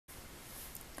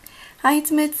Hi,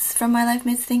 it's Mits from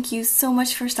MyLifeMits. Thank you so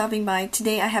much for stopping by.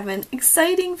 Today I have an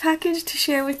exciting package to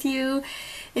share with you.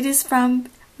 It is from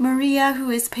Maria,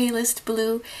 who is Palest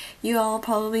Blue. You all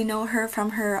probably know her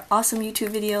from her awesome YouTube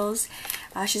videos.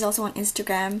 She's also on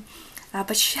Instagram.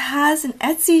 But she has an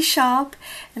Etsy shop,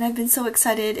 and I've been so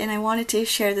excited, and I wanted to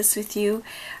share this with you.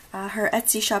 Her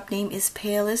Etsy shop name is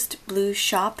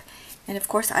PalestBlueShop, and of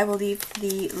course I will leave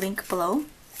the link below.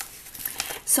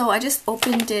 So I just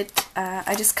opened it,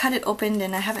 I just cut it open,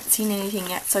 and I haven't seen anything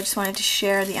yet, so I just wanted to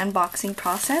share the unboxing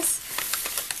process.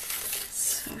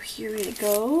 So here we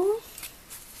go.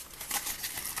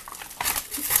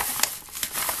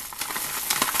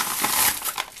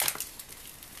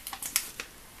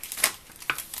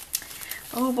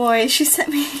 Oh boy, she sent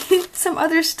me some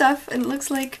other stuff. It looks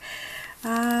like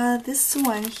this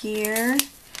one here.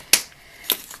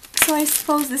 So I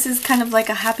suppose this is kind of like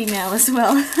a happy mail as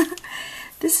well.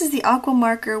 This is the Aqua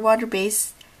Marker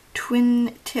water-based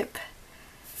twin tip.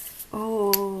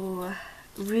 Oh,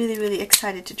 really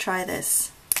excited to try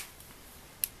this.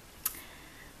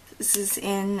 This is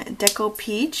in Deco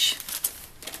Peach.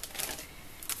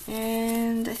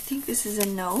 And I think this is a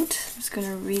note. I'm just going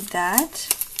to read that.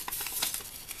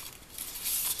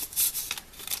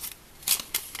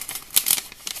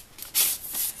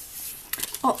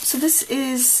 Oh, so this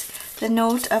is the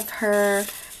note of her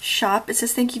shop. It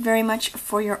says, "Thank you very much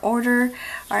for your order.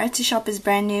 Our Etsy shop is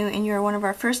brand new and you are one of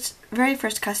our very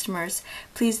first customers.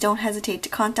 Please don't hesitate to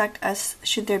contact us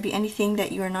should there be anything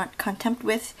that you are not content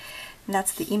with." And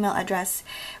that's the email address.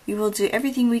 "We will do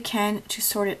everything we can to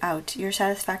sort it out. Your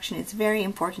satisfaction is very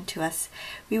important to us.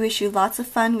 We wish you lots of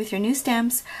fun with your new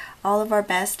stamps. All of our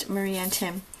best, Maria and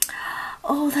Tim."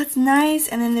 Oh, that's nice.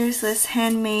 And then there's this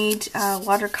handmade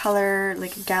watercolor,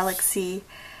 like a galaxy.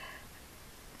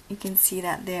 You can see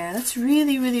that there. That's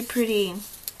really pretty.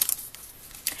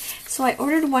 So I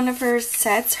ordered one of her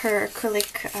sets, her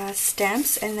acrylic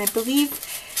stamps, and I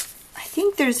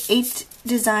think there's 8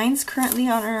 designs currently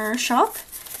on her shop.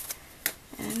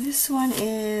 And this one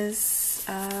is,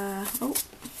 oh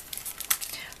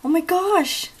my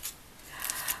gosh!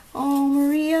 Oh,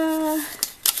 Maria!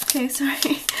 Okay,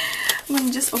 sorry. I'm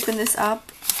gonna just open this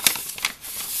up.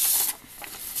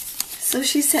 So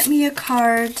she sent me a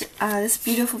card, this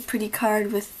beautiful pretty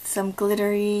card with some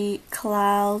glittery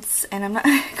clouds, and I'm not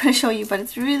going to show you, but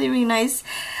it's really nice.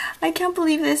 I can't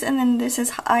believe this. And then this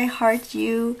says, "I heart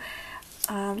you,"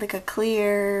 like a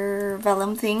clear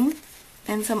vellum thing,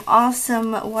 and some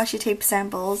awesome washi tape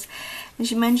samples. And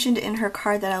she mentioned in her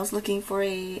card that I was looking for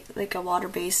a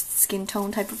water-based skin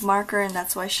tone type of marker, and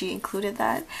that's why she included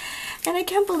that. And I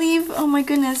can't believe, oh my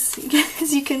goodness,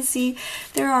 as you can see,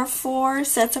 there are 4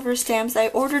 sets of her stamps. I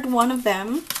ordered one of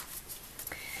them.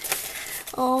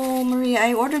 Oh, Maria,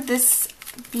 I ordered this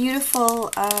beautiful,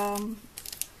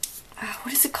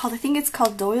 what is it called? I think it's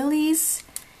called Doilies.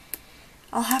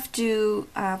 I'll have to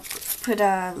put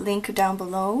a link down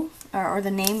below, or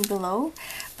the name below,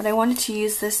 but I wanted to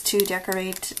use this to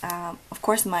decorate, of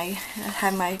course I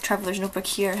have my traveler's notebook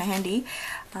here handy.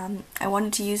 I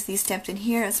wanted to use these stamps in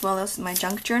here as well as my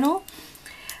junk journal.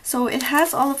 So it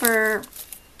has all of her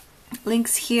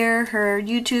links here, her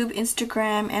YouTube,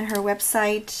 Instagram, and her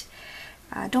website.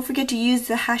 Don't forget to use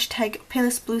the hashtag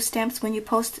PalestBlueStamps when you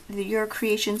post your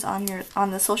creations on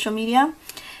the social media.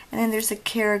 And then there's a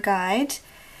care guide.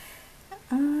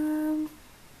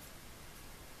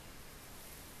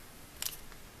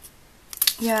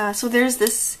 Yeah, so there's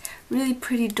this really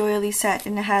pretty doily set,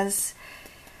 and it has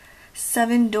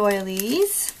 7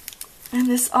 doilies. And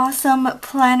this awesome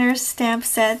planner stamp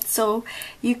set, so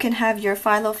you can have your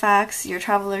Filofax, your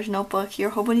traveler's notebook,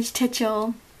 your Hobonichi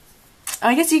Techo.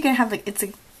 I guess you can have, like, it's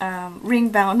a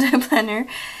ring-bound planner.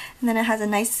 And then it has a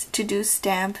nice to-do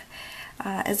stamp,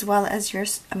 as well as your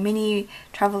mini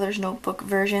traveler's notebook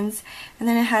versions. And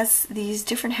then it has these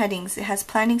different headings. It has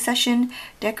planning session,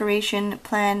 decoration,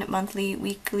 plan, monthly,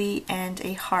 weekly, and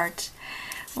a heart.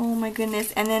 Oh my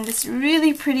goodness. And then this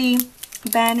really pretty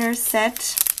banner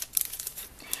set.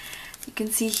 You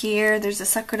can see here there's a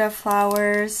sakura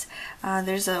flowers,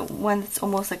 there's a one that's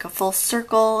almost like a full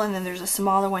circle, and then there's a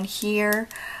smaller one here,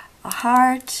 a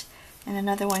heart, and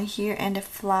another one here, and a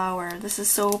flower. This is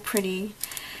so pretty.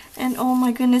 And oh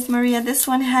my goodness, Maria, this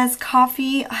one has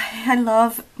coffee. I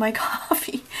love my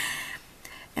coffee.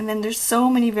 And then there's so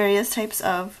many various types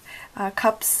of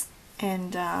cups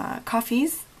and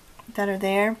coffees that are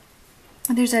there.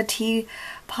 There's a tea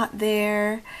pot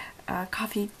there,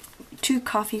 coffee 2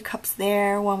 coffee cups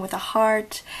there, one with a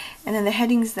heart, and then the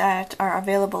headings that are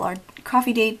available are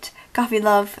coffee date, coffee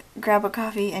love, grab a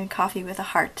coffee, and coffee with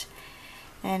a heart,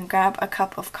 and grab a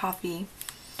cup of coffee.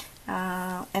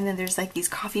 And then there's like these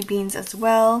coffee beans as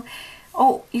well.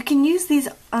 Oh, you can use these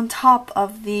on top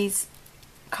of these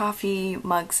coffee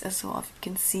mugs as well, if you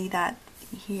can see that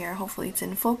here. Hopefully it's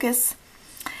in focus.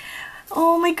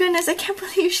 Oh my goodness, I can't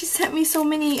believe she sent me so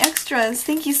many extras.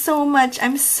 Thank you so much.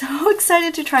 I'm so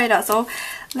excited to try it out. So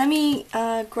let me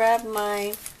grab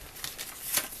my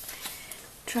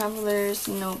traveler's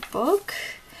notebook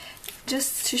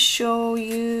just to show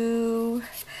you.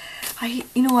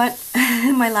 You know what,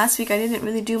 my last week I didn't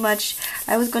really do much.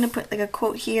 I was going to put like a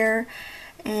quote here,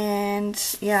 and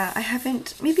yeah, I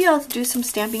haven't. Maybe I'll do some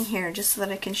stamping here just so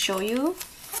that I can show you.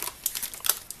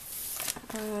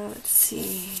 Let's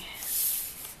see.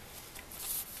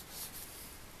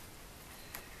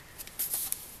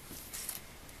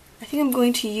 I think I'm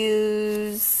going to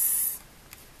use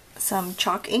some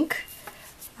chalk ink.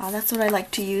 That's what I like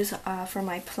to use for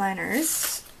my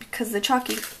planners, because the chalk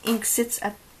ink sits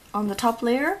on the top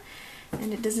layer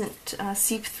and it doesn't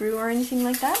seep through or anything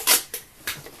like that.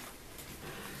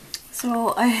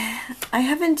 So I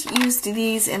haven't used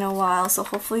these in a while, so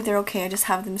hopefully they're okay. I just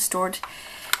have them stored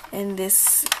in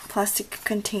this plastic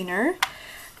container.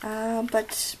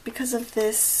 But because of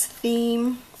this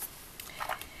theme,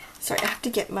 sorry, I have to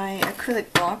get my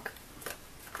acrylic block.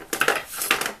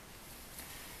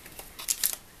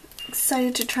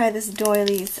 Excited to try this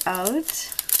Doilies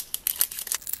out.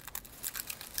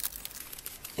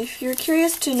 If you're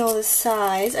curious to know the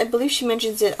size, I believe she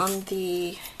mentions it on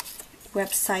the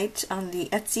website, on the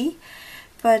Etsy,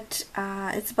 but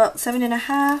it's about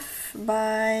 7.5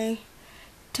 by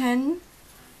 10.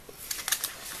 I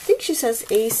think she says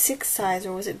A6 size,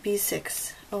 or was it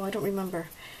B6? Oh, I don't remember.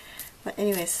 But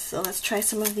anyways, so let's try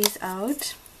some of these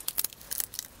out.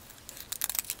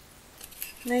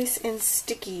 Nice and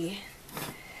sticky.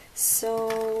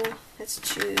 So let's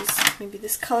choose maybe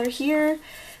this color here.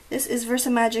 This is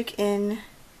Versamagic in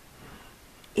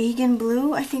Agan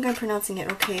Blue. I think I'm pronouncing it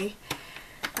okay.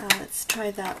 Let's try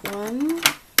that one.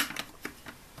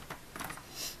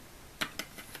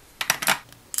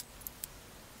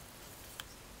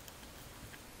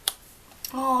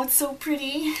 Oh, it's so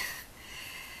pretty.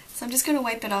 So I'm just going to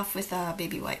wipe it off with a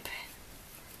baby wipe.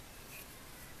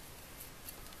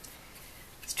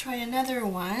 Let's try another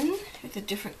one with a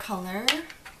different color.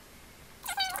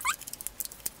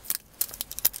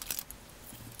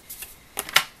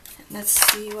 Let's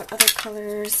see what other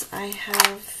colors I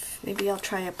have. Maybe I'll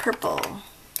try a purple.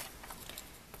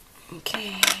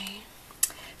 Okay.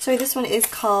 Sorry, this one is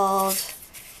called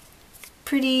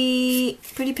Pretty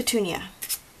Petunia.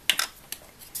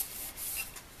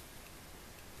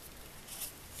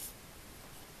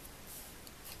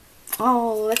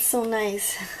 Oh, that's so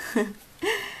nice.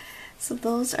 So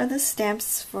those are the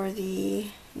stamps for the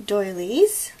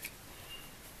doilies.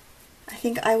 I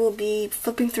think I will be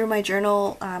flipping through my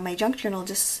journal, my junk journal,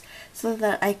 just so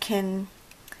that I can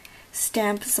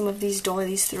stamp some of these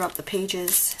doilies throughout the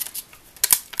pages.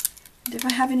 And if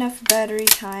I have enough battery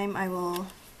time, I will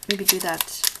maybe do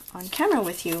that on camera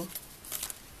with you.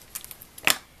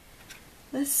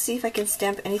 Let's see if I can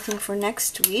stamp anything for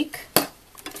next week.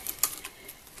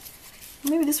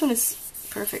 Maybe this one is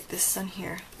perfect, this one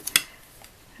here.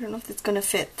 I don't know if it's going to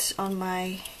fit on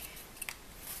my...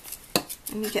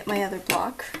 Let me get my other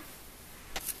block.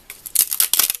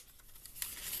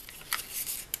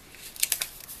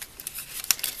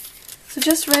 So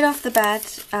just right off the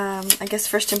bat, I guess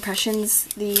first impressions,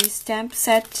 the stamp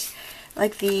set,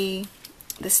 like the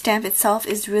stamp itself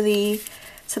is really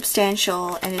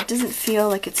substantial and it doesn't feel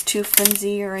like it's too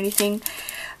flimsy or anything.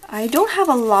 I don't have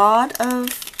a lot of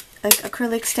like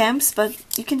acrylic stamps, but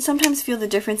you can sometimes feel the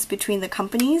difference between the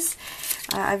companies.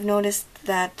 I've noticed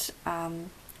that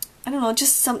I don't know,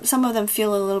 just some of them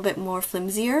feel a little bit more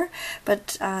flimsier,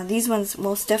 but these ones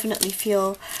most definitely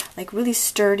feel like really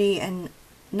sturdy and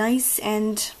nice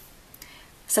and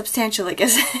substantial, I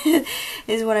guess,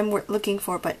 is what I'm looking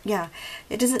for. But yeah,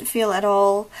 it doesn't feel at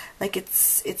all like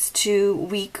it's too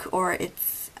weak, or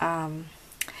it's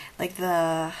like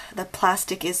the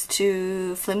plastic is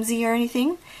too flimsy or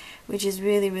anything, which is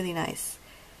really, really nice.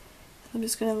 So I'm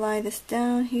just going to lie this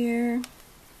down here.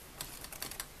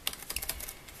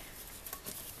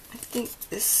 I think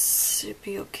this should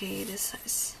be okay, this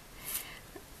size.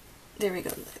 There we go,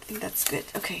 I think that's good.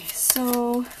 Okay,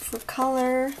 so for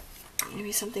color,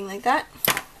 maybe something like that.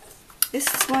 This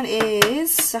one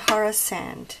is Sahara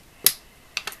Sand.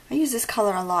 I use this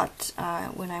color a lot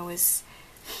when I was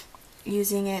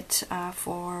using it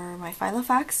for my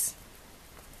Filofax.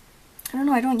 I don't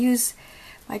know, I don't use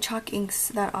my chalk inks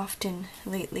that often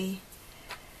lately.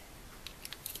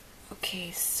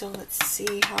 Okay, so let's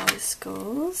see how this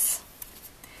goes.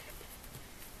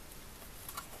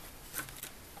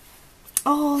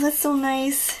 Oh, that's so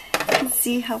nice. You can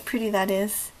see how pretty that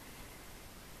is.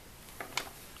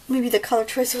 Maybe the color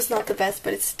choice was not the best,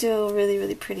 but it's still really,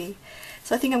 really pretty.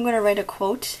 So I think I'm going to write a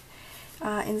quote.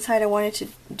 Inside I wanted to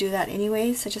do that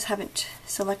anyways. I just haven't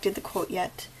selected the quote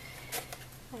yet.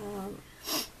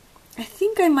 I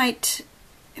think I might,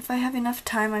 if I have enough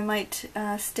time, I might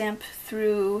stamp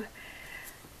through,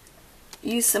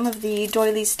 use some of the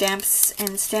doily stamps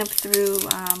and stamp through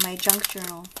my junk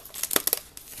journal.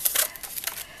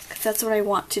 Because that's what I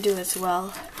want to do as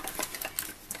well.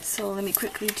 So let me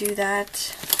quickly do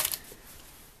that.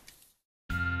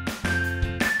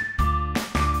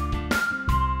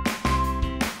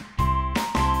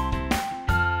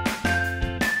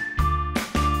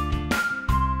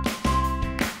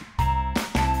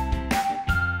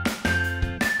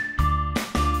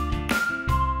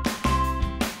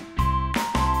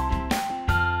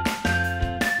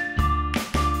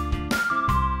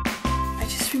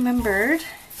 Remembered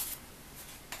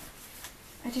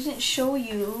I didn't show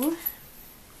you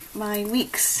my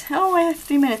weeks. Oh, I have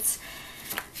 3 minutes.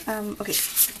 Okay,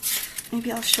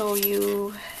 maybe I'll show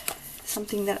you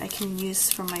something that I can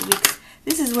use for my weeks.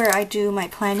 This is where I do my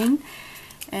planning,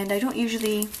 and I don't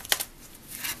usually, you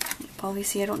probably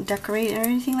see I don't decorate or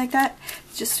anything like that.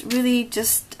 Just really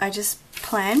I just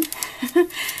plan.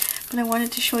 But I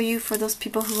wanted to show you for those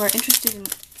people who are interested in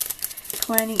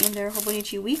planning in their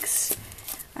Hobonichi weeks.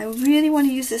 I really want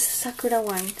to use this Sakura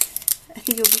one. I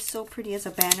think it would be so pretty as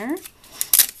a banner.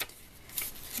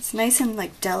 It's nice and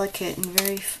like delicate and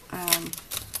very,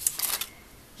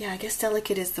 yeah, I guess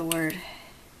delicate is the word.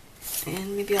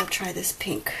 And maybe I'll try this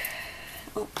pink.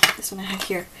 Oh, this one I have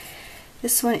here.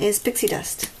 This one is Pixie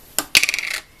Dust.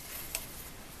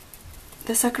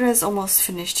 The Sakura is almost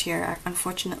finished here.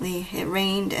 Unfortunately, it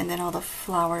rained and then all the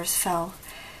flowers fell.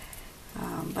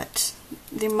 But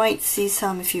they might see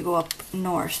some if you go up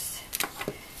north.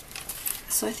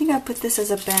 So I think I'll put this as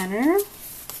a banner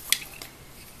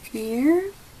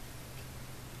here. I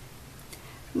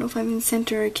don't know if I'm in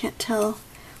center, I can't tell.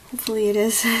 Hopefully it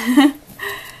is.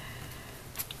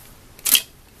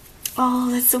 Oh,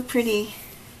 that's so pretty.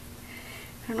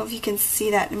 I don't know if you can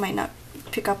see that. It might not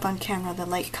pick up on camera, the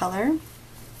light color.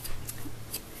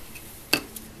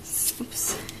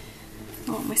 Oops.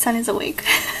 Oh, my son is awake.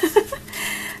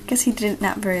 Guess he didn't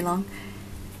nap very long.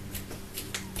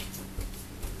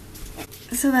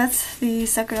 So that's the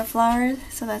Sakura flower.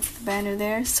 So that's the banner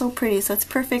there. So pretty. So it's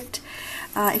perfect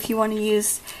if you want to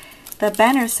use the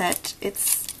banner set.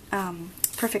 It's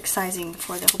perfect sizing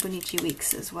for the Hobonichi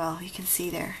weeks as well. You can see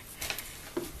there.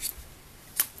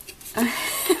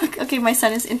 Okay, my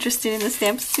son is interested in the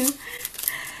stamps too.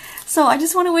 So I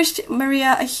just want to wish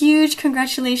Maria a huge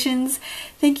congratulations.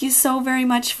 Thank you so very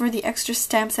much for the extra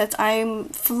stamp sets. I'm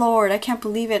floored. I can't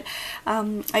believe it.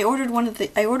 I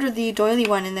ordered the doily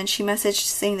one, and then she messaged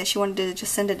saying that she wanted to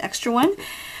just send an extra one.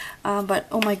 But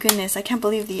oh my goodness, I can't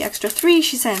believe the extra 3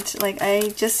 she sent. Like,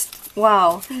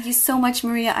 wow. Thank you so much,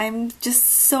 Maria. I'm just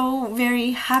so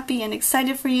very happy and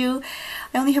excited for you.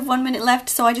 I only have 1 minute left,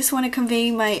 so I just want to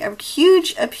convey my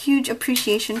huge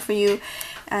appreciation for you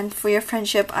and for your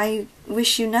friendship. I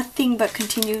wish you nothing but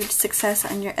continued success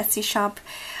on your Etsy shop.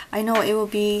 I know it will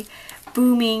be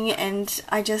booming, and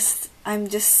I'm just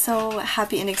so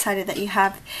happy and excited that you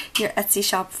have your Etsy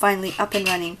shop finally up and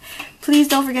running. Please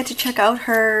don't forget to check out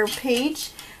her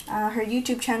page, her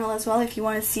YouTube channel as well, if you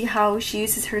want to see how she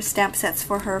uses her stamp sets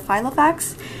for her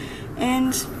Filofax.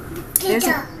 And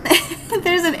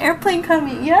there's an airplane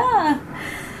coming. Yeah.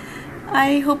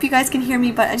 I hope you guys can hear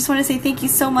me, but I just want to say thank you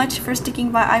so much for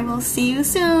sticking by. I will see you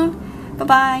soon.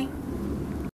 Bye-bye.